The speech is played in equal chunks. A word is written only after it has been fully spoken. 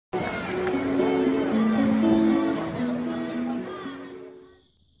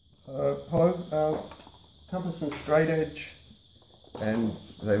compass and straight edge, and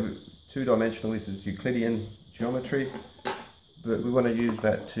they two-dimensional. This is Euclidean geometry, but we want to use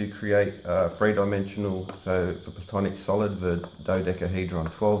that to create three-dimensional, so for Platonic solid, the dodecahedron,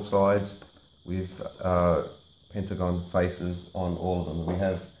 12 sides with pentagon faces on all of them.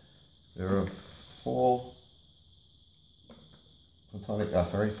 There are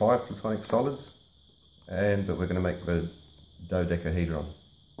five Platonic solids, but we're going to make the dodecahedron.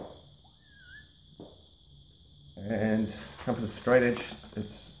 And come to the straight edge.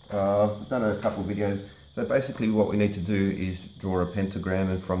 I've done a couple of videos. So basically what we need to do is draw a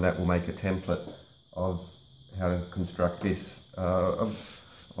pentagram, and from that we'll make a template of how to construct this. I've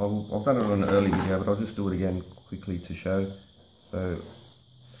done it on an early video, but I'll just do it again quickly to show. So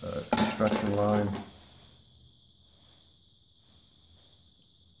construction line.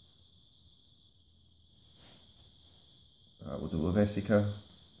 We'll do a vesica.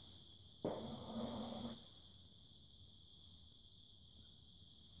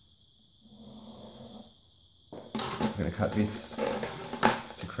 I'm going to cut this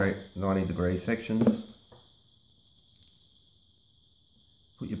to create 90-degree sections.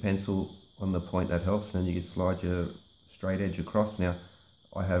 Put your pencil on the point, that helps, and then you can slide your straight edge across. Now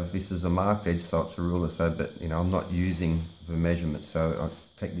I have this as a marked edge, so it's a ruler, but I'm not using the measurements, so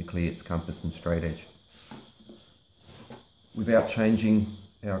technically it's compass and straight edge. Without changing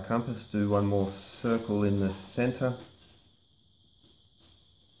our compass, do one more circle in the center.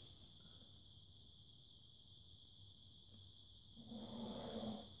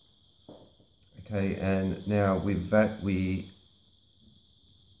 Okay, and now with that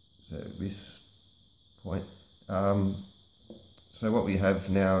this point, so what we have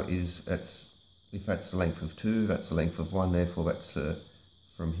now is, if that's the length of 2, that's the length of 1, therefore that's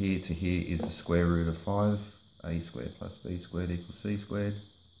from here to here is the square root of 5. A squared plus b squared equals c squared.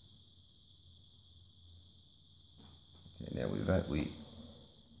 Okay, now with that we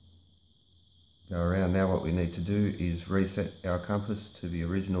go around. Now what we need to do is reset our compass to the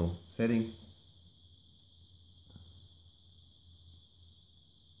original setting.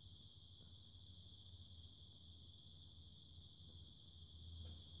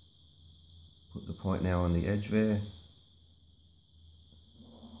 Put the point now on the edge there.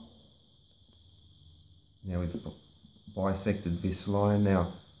 Now we've bisected this line.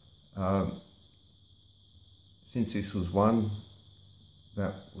 Now, since this was 1,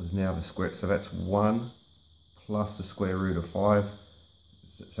 that was now the square, so that's 1 plus the square root of 5.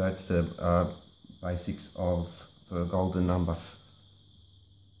 So that's the basics of the golden number.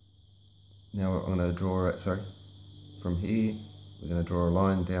 Now I'm going to draw it, from here, we're going to draw a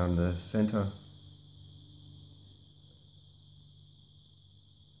line down the center.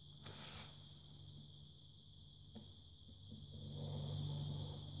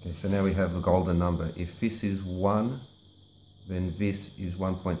 Okay, so now we have the golden number. If this is 1, then this is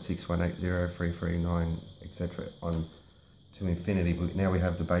 1.6180339, etc. on to infinity. But now we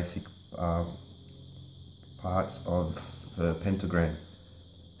have the basic parts of the pentagram.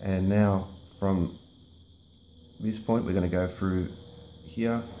 And now from this point we're going to go through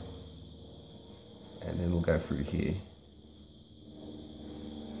here, and then we'll go through here.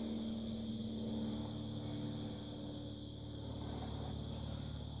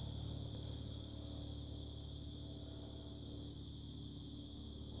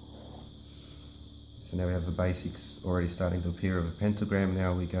 So now we have the basics already starting to appear of a pentagram.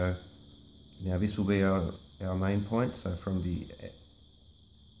 Now this will be our main point, so from the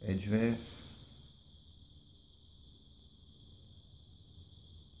edge there.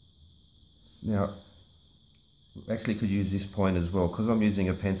 Now, we actually could use this point as well, because I'm using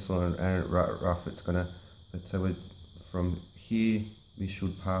a pencil and rough, it's gonna, so from here, we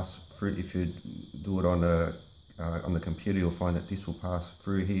should pass through. If you do it on the computer, you'll find that this will pass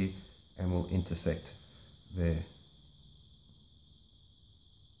through here and will intersect there.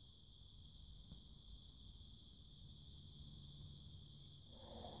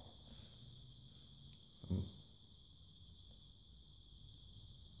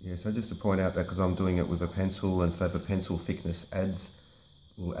 Yeah, so just to point out that, because I'm doing it with a pencil, and so the pencil thickness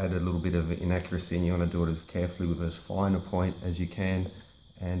will add a little bit of inaccuracy, and you want to do it as carefully with as fine a point as you can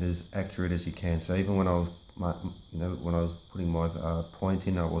and as accurate as you can. So even when I was putting my point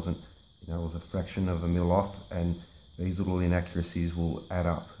in, I wasn't, it was a fraction of a mil off, and these little inaccuracies will add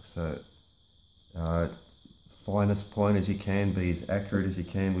up. So finest point as you can, be as accurate as you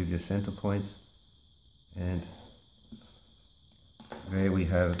can with your center points. And there we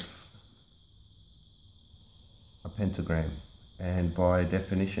have a pentagram, and by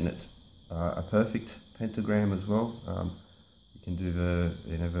definition it's a perfect pentagram as well. You can do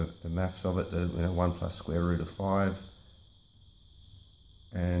the maths of it, 1 plus square root of 5.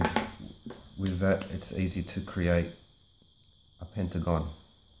 And with that, it's easy to create a pentagon.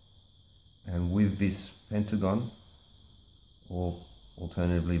 And with this pentagon, or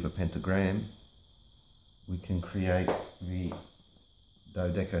alternatively the pentagram, we can create the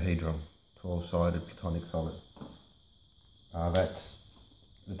dodecahedron, 12-sided Platonic solid. That's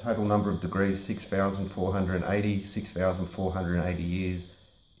the total number of degrees, 6,480 years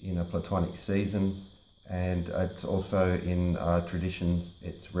in a Platonic season. And it's also in traditions,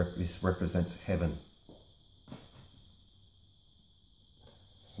 this represents heaven.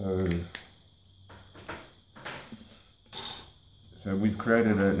 So we've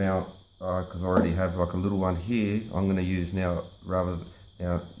created it now, because I already have like a little one here. I'm going to use now,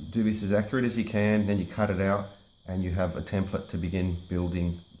 do this as accurate as you can, then you cut it out and you have a template to begin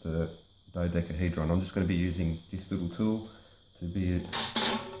building the dodecahedron. I'm just going to be using this little tool to be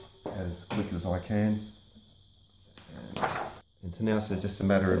as quick as I can. And so now it's just a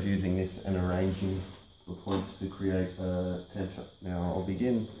matter of using this and arranging the points to create a template. Now I'll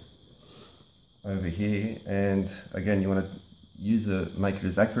begin over here, and again you want to make it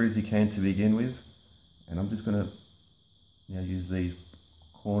as accurate as you can to begin with. And I'm just going to now use these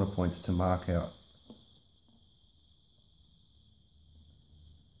corner points to mark out.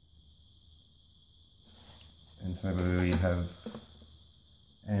 And so we have,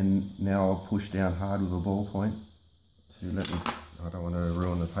 and now I'll push down hard with a ballpoint to let me, I don't want to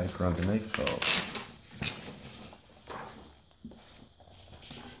ruin the paper underneath,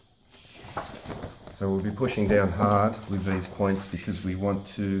 so we'll be pushing down hard with these points because we want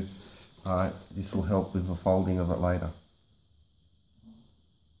to, this will help with the folding of it later.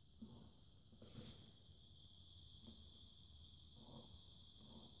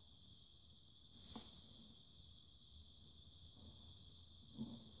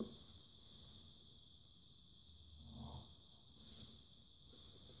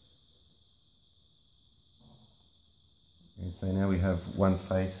 And so now we have one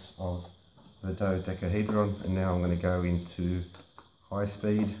face of the dodecahedron, and now I'm going to go into high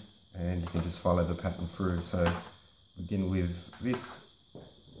speed, and you can just follow the pattern through. So begin with this,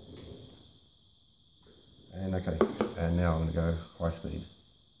 and okay, and now I'm going to go high speed.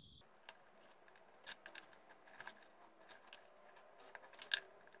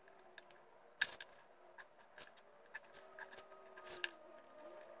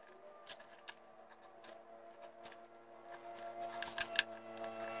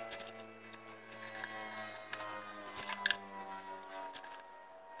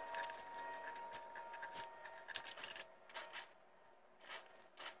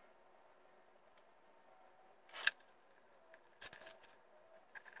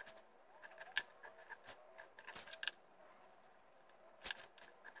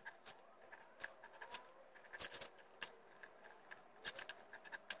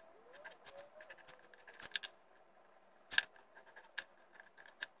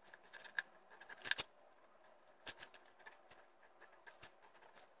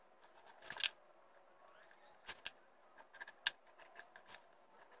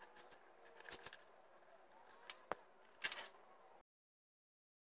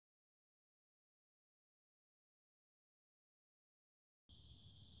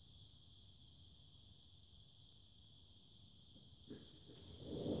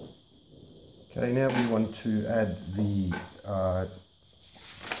 Okay, now we want to add the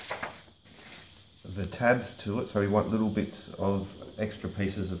tabs to it. So we want little bits of extra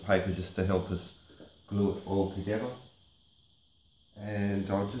pieces of paper just to help us glue it all together.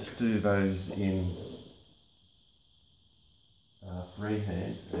 And I'll just do those in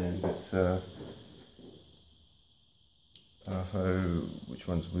freehand, and it's so which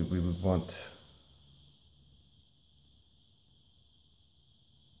ones we would want.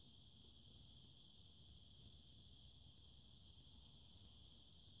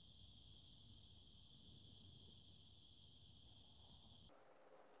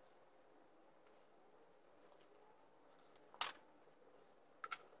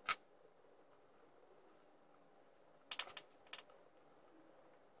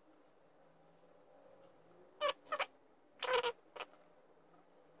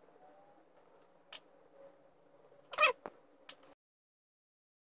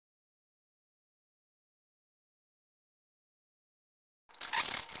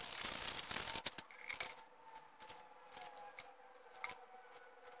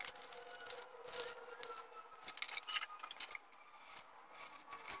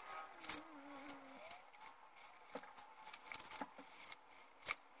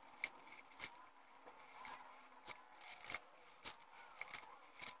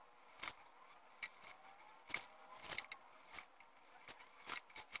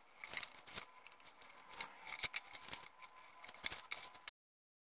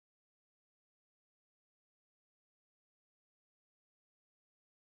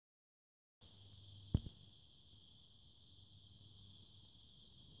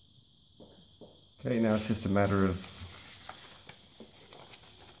 Okay, now it's just a matter of,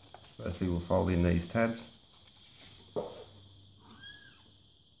 firstly we'll fold in these tabs.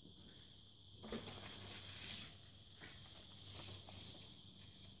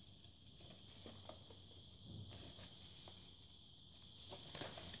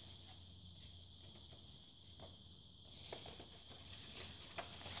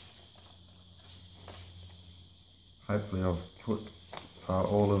 Hopefully I've put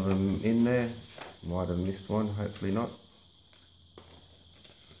all of them in there. Might have missed one, hopefully not.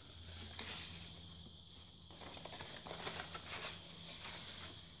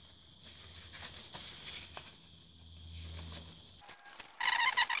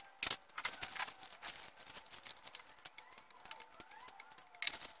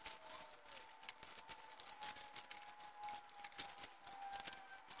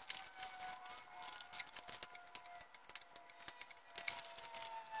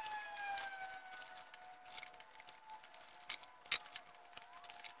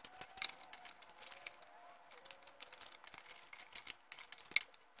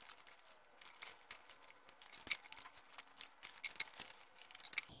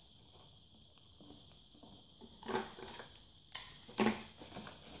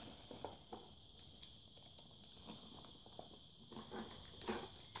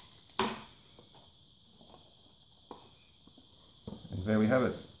 And there we have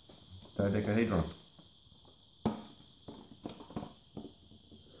it, dodecahedron.